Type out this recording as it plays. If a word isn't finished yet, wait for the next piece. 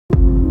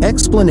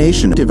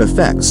Explanation of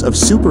effects of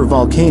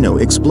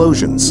supervolcano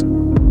explosions.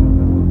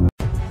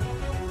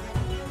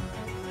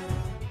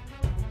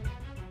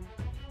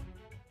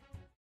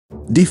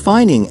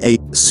 Defining a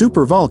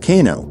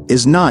supervolcano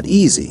is not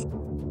easy.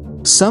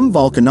 Some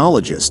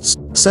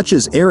volcanologists, such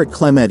as Erik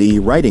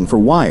Klemetti writing for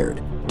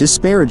Wired,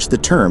 disparage the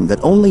term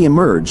that only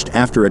emerged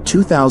after a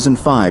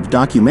 2005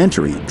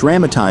 documentary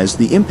dramatized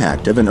the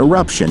impact of an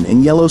eruption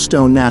in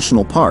Yellowstone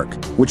National Park,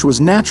 which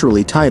was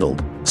naturally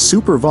titled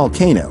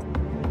Supervolcano.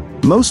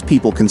 Most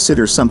people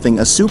consider something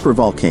a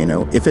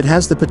supervolcano if it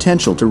has the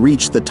potential to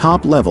reach the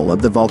top level of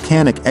the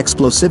Volcanic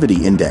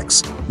Explosivity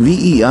Index,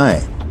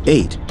 VEI,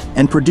 8,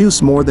 and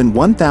produce more than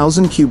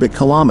 1,000 cubic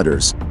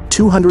kilometers,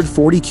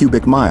 240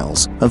 cubic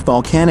miles, of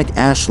volcanic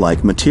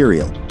ash-like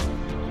material.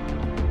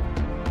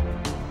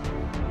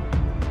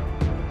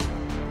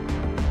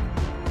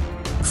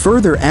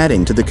 Further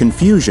adding to the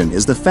confusion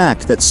is the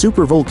fact that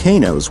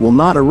supervolcanoes will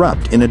not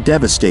erupt in a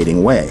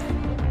devastating way.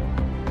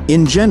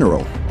 In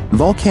general,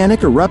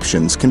 volcanic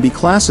eruptions can be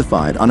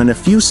classified on an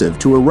effusive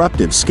to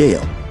eruptive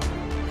scale.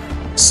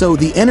 So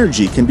the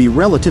energy can be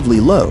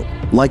relatively low,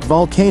 like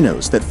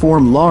volcanoes that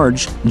form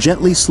large,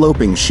 gently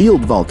sloping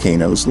shield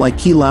volcanoes like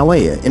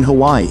Kīlauea in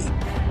Hawaii.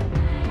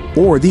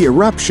 Or the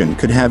eruption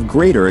could have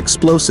greater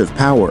explosive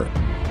power,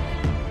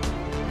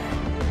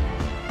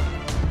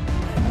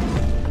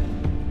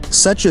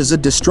 such as a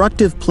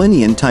destructive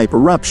Plinian-type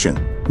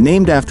eruption,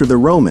 named after the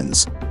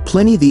Romans,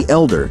 Pliny the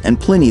Elder and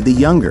Pliny the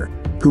Younger,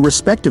 who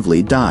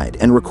respectively died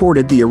and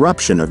recorded the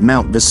eruption of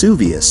Mount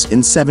Vesuvius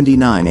in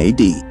 79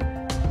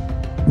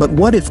 AD. But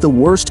what if the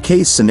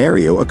worst-case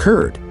scenario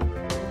occurred?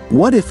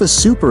 What if a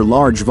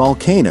super-large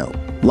volcano,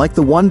 like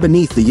the one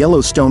beneath the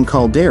Yellowstone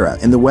caldera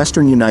in the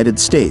western United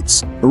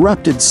States,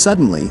 erupted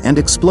suddenly and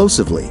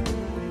explosively?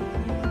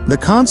 The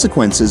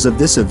consequences of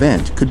this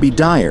event could be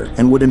dire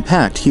and would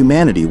impact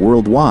humanity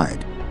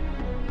worldwide.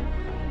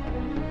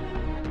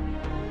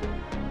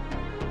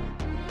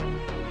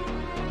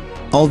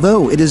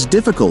 Although it is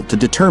difficult to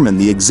determine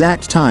the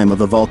exact time of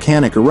a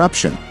volcanic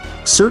eruption,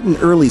 certain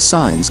early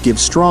signs give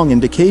strong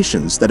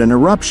indications that an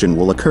eruption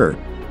will occur.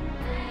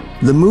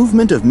 The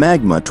movement of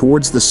magma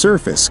towards the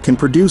surface can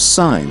produce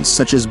signs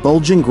such as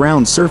bulging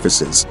ground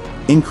surfaces,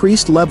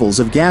 increased levels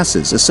of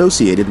gases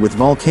associated with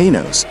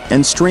volcanoes,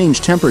 and strange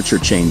temperature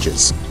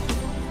changes.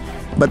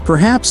 But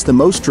perhaps the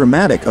most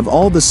dramatic of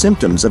all the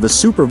symptoms of a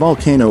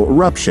supervolcano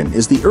eruption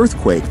is the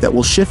earthquake that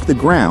will shift the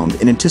ground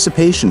in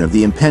anticipation of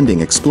the impending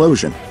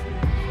explosion.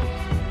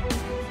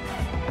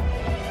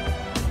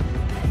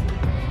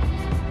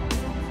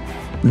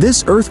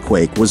 This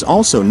earthquake was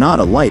also not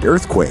a light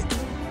earthquake.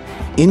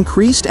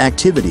 Increased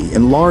activity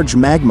in large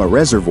magma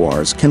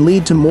reservoirs can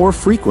lead to more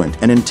frequent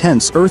and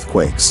intense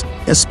earthquakes,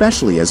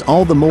 especially as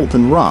all the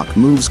molten rock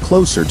moves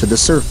closer to the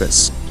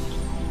surface.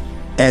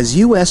 As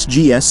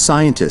USGS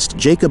scientist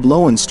Jacob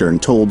Lowenstern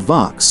told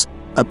Vox,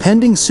 a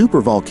pending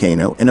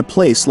supervolcano in a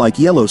place like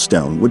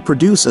Yellowstone would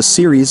produce a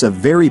series of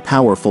very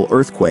powerful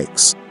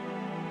earthquakes.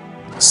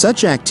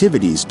 Such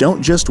activities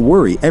don't just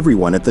worry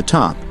everyone at the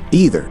top,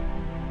 either.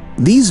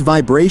 These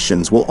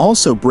vibrations will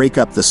also break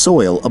up the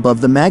soil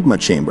above the magma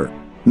chamber,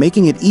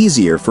 making it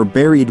easier for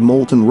buried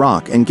molten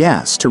rock and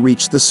gas to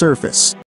reach the surface.